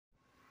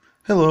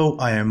Hello,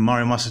 I am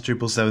Mario Master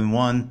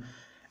 771,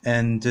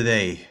 and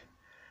today,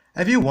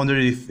 have you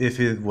wondered if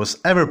it was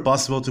ever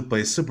possible to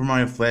play Super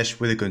Mario Flash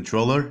with a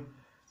controller?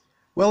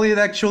 Well, it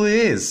actually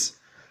is,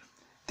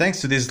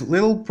 thanks to this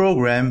little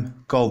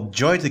program called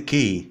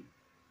JoyToKey.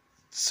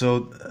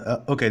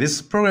 Okay,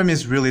 this program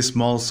is really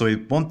small, so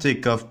it won't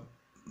take up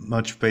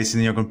much space in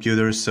your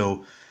computer,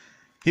 so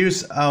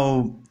here's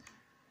how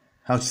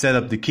to set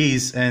up the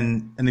keys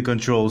and the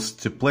controls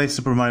to play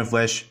Super Mario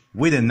Flash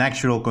with an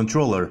actual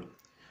controller.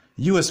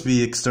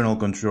 USB external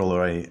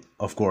controller,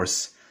 of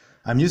course.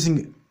 I'm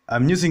using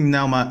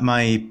now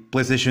my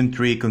PlayStation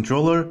 3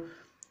 controller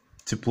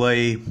to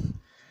play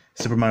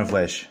Super Mario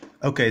Flash.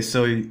 Okay,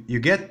 so you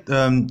get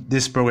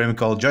this program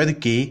called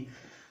JoyToKey,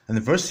 and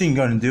the first thing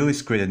you're gonna do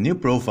is create a new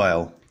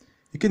profile.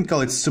 You can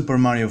call it Super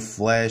Mario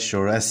Flash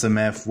or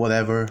SMF,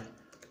 whatever.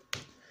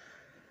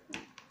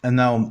 And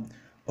now,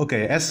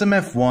 okay,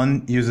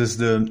 SMF1 uses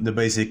the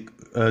basic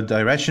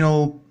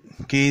directional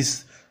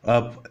keys,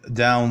 up,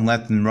 down,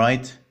 left, and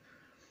right.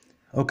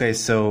 Okay,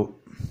 so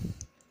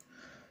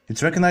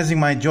it's recognizing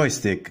my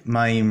joystick,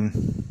 my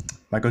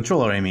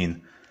controller, I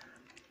mean.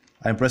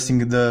 I'm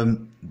pressing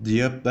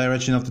the up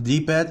direction of the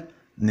D-pad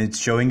and it's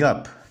showing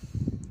up.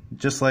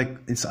 Just like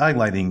it's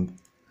highlighting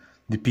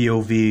the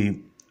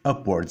POV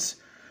upwards.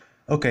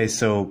 Okay,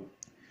 so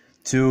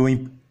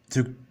to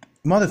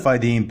modify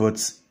the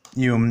inputs,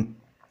 you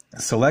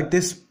select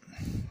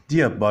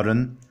the up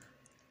button,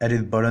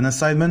 edit button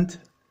assignment,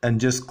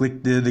 and just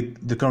click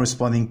the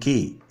corresponding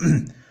key.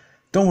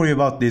 Don't worry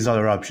about these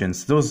other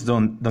options, those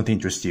don't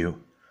interest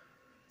you.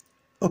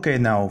 Okay,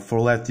 now for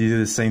left you do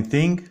the same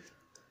thing.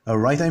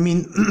 Right, I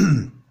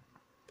mean,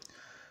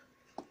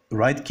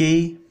 right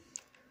key,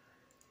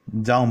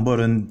 down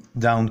button,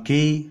 down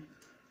key,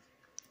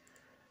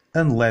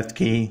 and left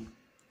key,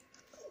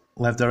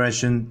 left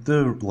direction,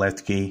 the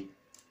left key.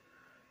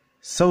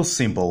 So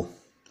simple.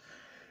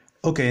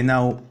 Okay,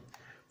 now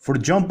for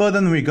the jump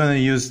button we're gonna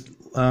use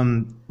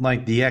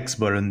like the X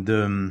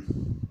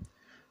button,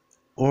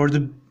 or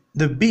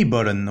the B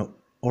button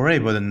or A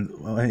button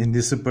in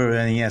the Super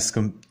NES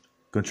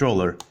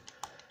controller.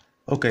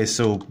 Okay,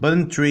 so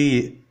button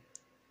 3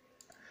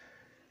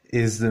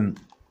 is the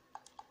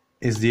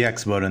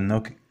X button.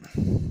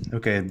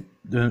 Okay,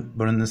 the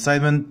button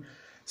assignment.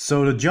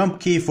 So the jump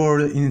key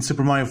in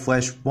Super Mario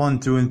Flash 1,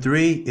 2, and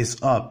 3 is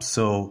up.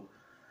 So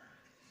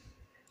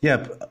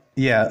yeah,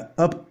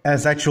 up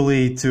has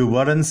actually 2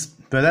 buttons,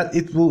 but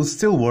it will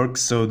still work.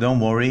 So don't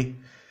worry.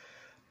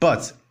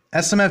 But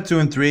SMF 2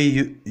 and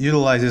 3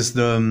 utilizes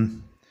the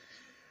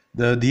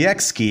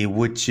X key,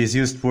 which is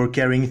used for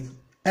carrying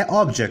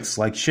objects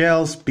like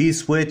shells,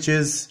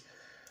 P-switches.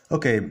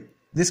 Okay,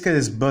 this case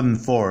is button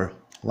 4,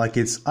 like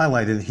it's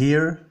highlighted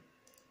here.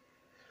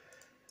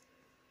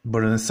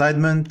 Button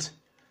assignment,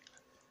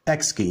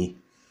 X key.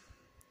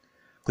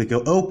 Click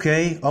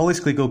OK, always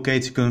click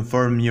OK to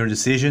confirm your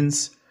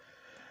decisions.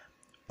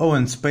 Oh,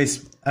 and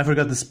space, I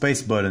forgot the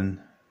space button.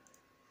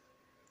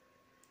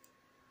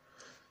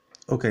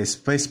 Okay,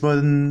 space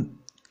button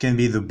can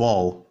be the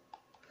ball,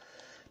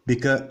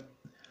 because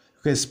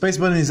space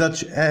button is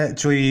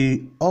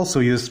actually also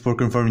used for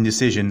confirming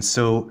decisions.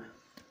 So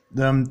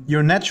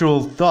your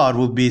natural thought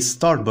will be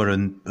start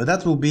button, but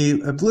that will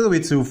be a little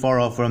bit too far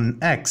off from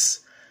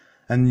X,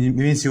 and it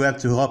means you have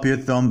to hop your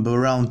thumb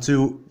around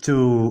too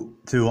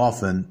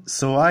often.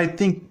 So I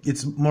think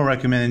it's more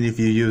recommended if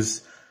you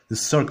use the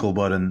circle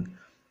button,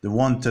 the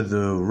one to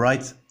the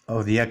right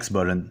of the X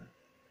button.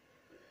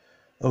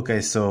 Okay,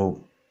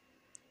 so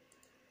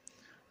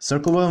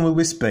circle button will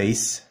be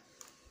space.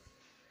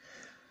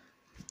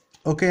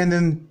 Okay, and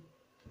then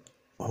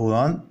hold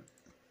on.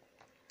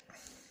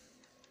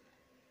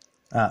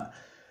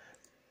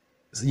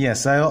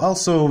 Yes, I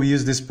also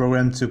use this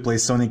program to play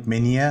Sonic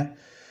Mania.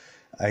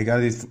 I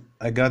got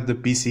the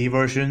PC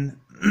version.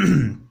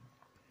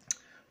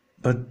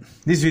 But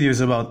this video is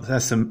about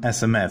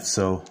SMF,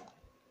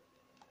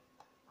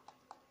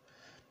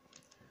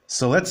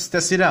 so let's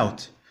test it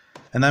out.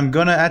 And I'm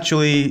gonna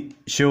actually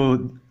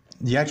show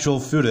the actual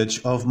footage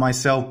of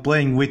myself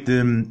playing with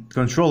the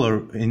controller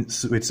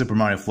with Super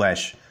Mario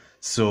Flash.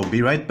 So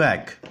be right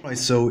back. Alright,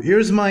 so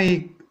here's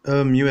my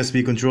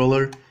USB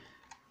controller,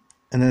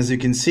 and as you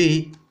can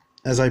see,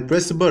 as I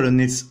press the button,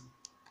 it's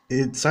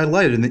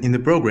highlighted in the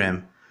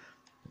program.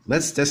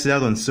 Let's test it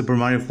out on Super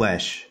Mario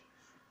Flash.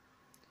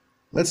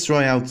 Let's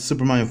try out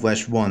Super Mario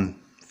Flash 1,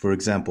 for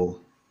example.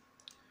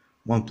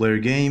 One player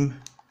game.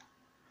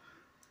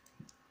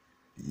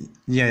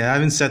 Yeah, I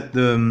haven't set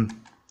the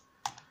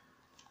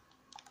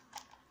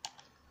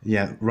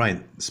yeah,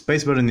 right.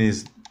 Space button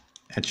is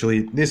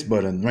actually this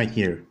button right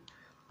here.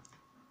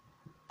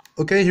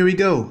 Okay, here we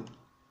go.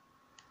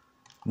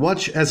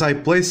 Watch as I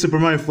play Super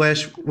Mario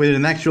Flash with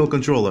an actual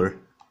controller.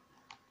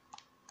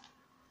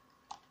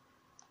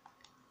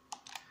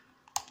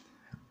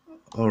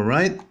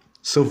 Alright,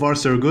 so far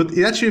so good.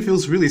 It actually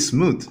feels really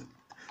smooth,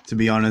 to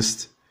be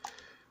honest.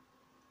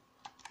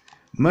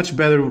 Much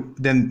better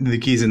than the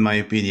keys in my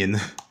opinion.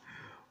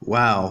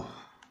 Wow.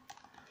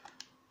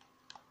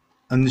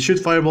 And to shoot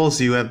fireballs,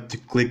 you have to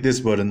click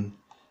this button.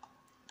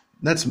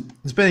 That's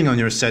depending on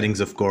your settings,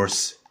 of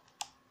course.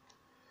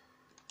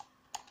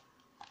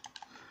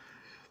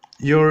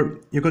 Your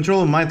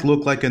controller might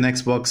look like an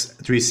Xbox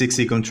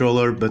 360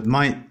 controller, but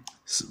might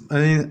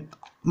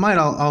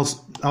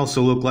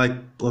also look like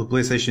a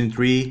PlayStation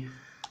 3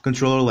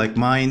 controller like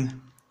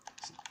mine.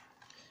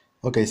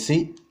 Okay,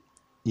 see?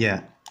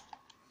 Yeah.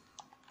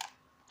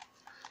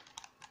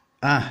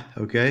 Ah,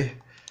 okay.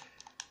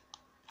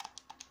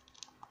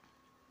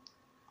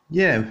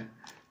 Yeah.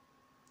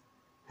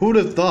 Who would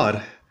have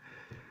thought?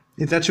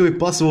 It's actually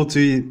possible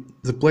to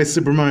play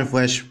Super Mario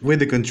Flash with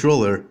the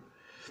controller.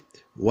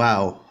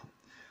 Wow.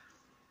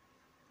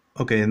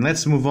 Okay, and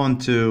let's move on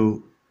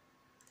to...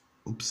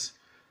 Oops.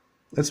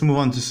 Let's move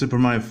on to Super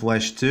Mario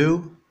Flash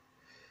 2.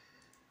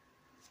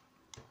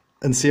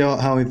 And see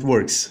how it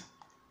works.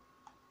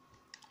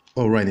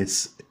 Oh right,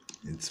 it's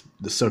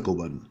the circle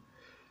button.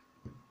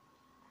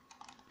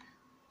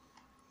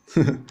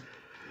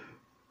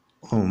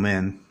 Oh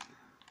man.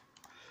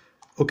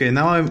 Okay,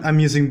 now I'm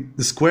using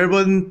the square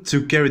button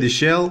to carry the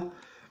shell.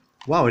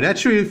 Wow, it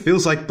actually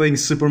feels like playing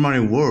Super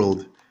Mario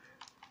World.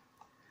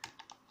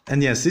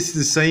 And yes, this is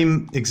the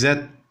same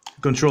exact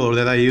controller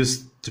that I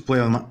used to play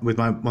on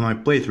my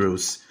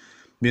playthroughs,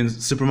 being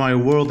Super Mario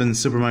World and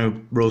Super Mario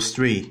Bros.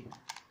 3.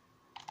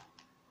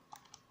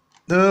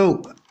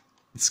 Though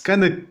it's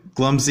kind of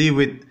clumsy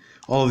with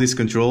all of these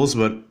controls,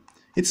 but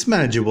it's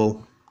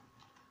manageable.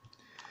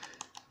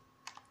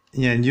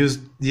 Yeah, and use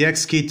the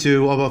X key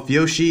to above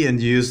Yoshi, and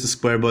use the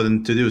square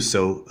button to do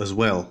so as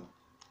well.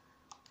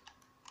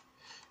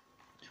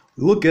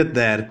 Look at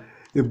that!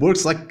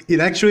 It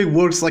actually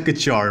works like a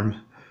charm.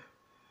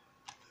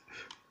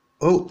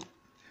 Oh,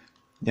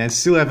 yeah, I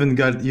still haven't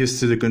got used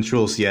to the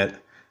controls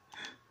yet.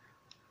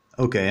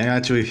 Okay, I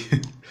actually,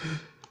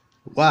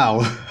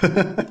 wow.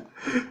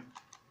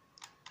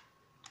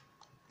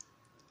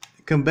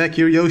 Come back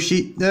here,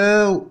 Yoshi.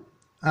 No!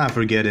 Ah,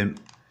 forget him.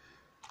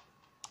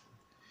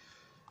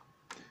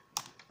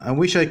 I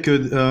wish I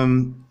could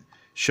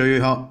show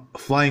you how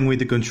flying with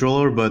the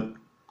controller, but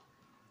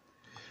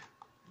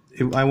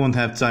I won't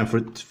have time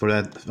for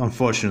that,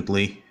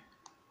 unfortunately.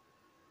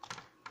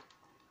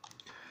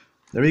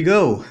 There we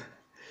go.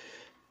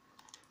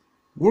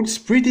 Works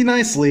pretty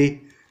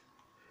nicely.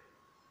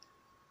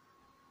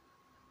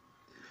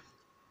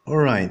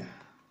 Alright.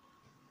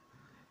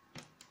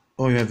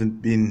 Oh, you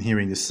haven't been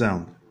hearing the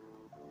sound.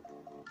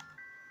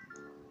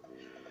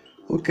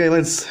 Okay,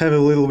 let's have a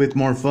little bit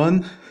more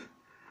fun.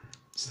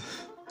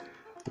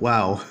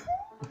 Wow.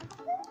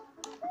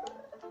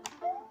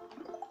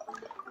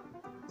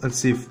 Let's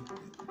see if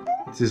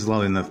this is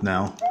loud enough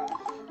now.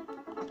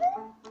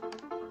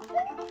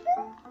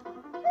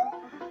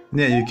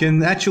 Yeah, you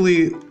can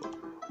actually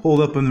hold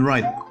up and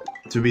right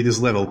to beat this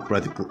level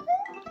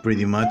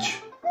pretty much.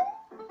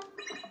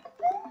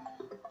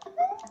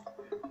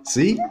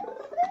 See?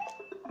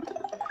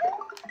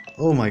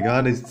 Oh my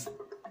god, it's...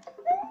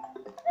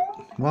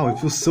 Wow, it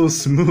feels so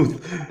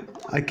smooth.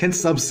 I can't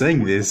stop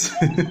saying this.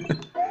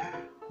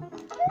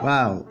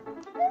 Wow.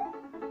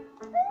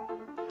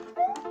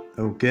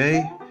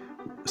 Okay.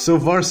 So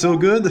far so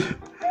good.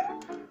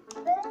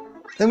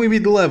 Then we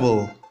beat the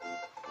level.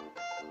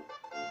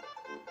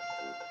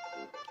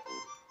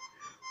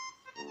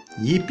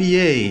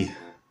 Yippee!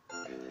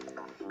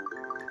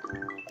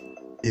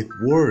 It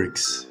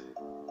works.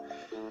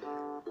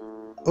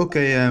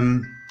 Okay,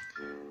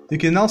 you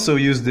can also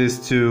use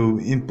this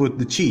to input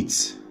the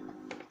cheats.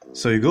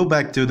 So you go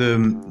back to the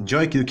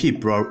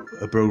JoyToKey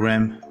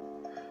program.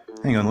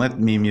 Hang on, let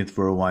me mute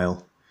for a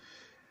while.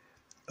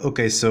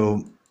 Okay,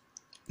 so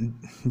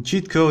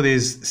cheat code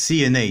is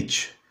C and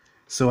H.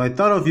 So I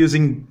thought of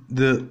using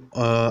the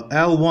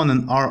L1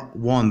 and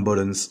R1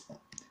 buttons.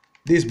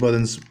 These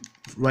buttons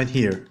right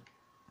here.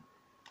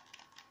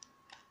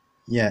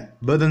 Yeah,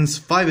 buttons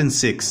 5 and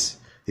 6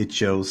 it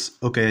shows.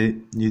 Okay,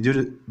 you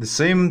do the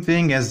same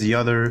thing as the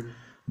other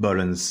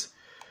buttons.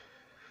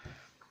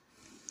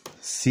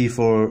 C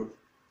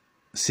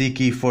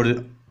key for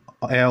the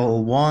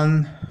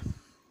L1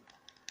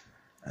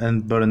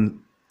 and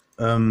button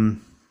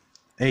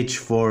H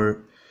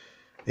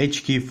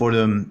key for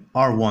the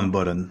R1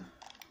 button.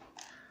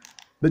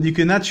 But you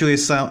can actually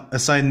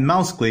assign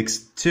mouse clicks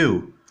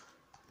too.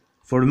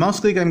 For the mouse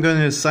click, I'm going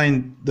to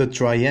assign the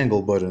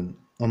triangle button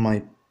on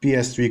my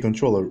PS3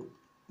 controller.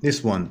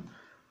 This one.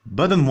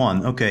 Button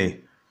 1, okay.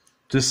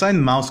 To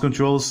assign mouse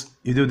controls,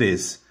 you do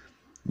this.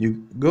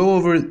 You go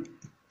over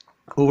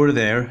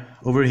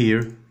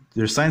here,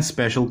 to assign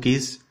special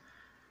keys,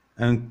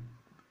 and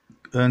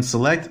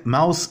select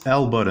mouse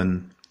L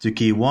button. To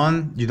key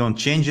 1, you don't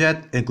change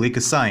that, and click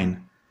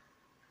assign.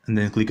 And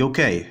then click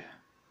OK.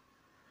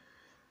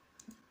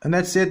 And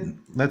that's it.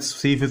 Let's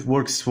see if it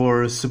works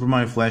for Super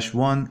Mario Flash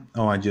 1.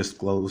 Oh, I just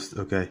closed,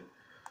 okay.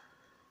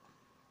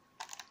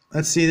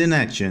 Let's see it in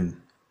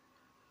action.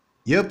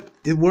 Yep,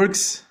 it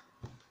works.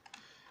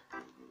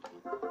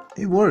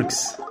 It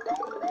works.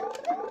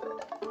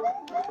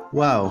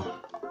 Wow.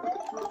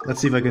 Let's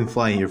see if I can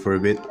fly here for a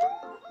bit.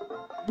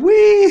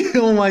 Whee!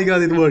 Oh my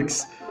god, it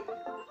works.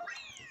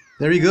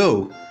 There you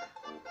go.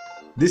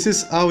 This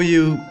is how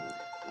you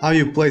how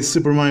you play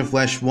Super Mario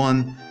Flash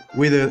 1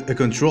 with a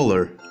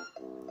controller.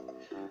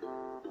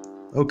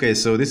 Okay,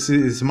 so this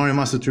is Mario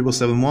Master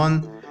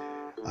 7771.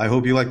 I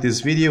hope you liked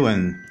this video,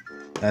 and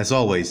as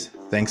always,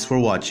 thanks for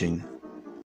watching.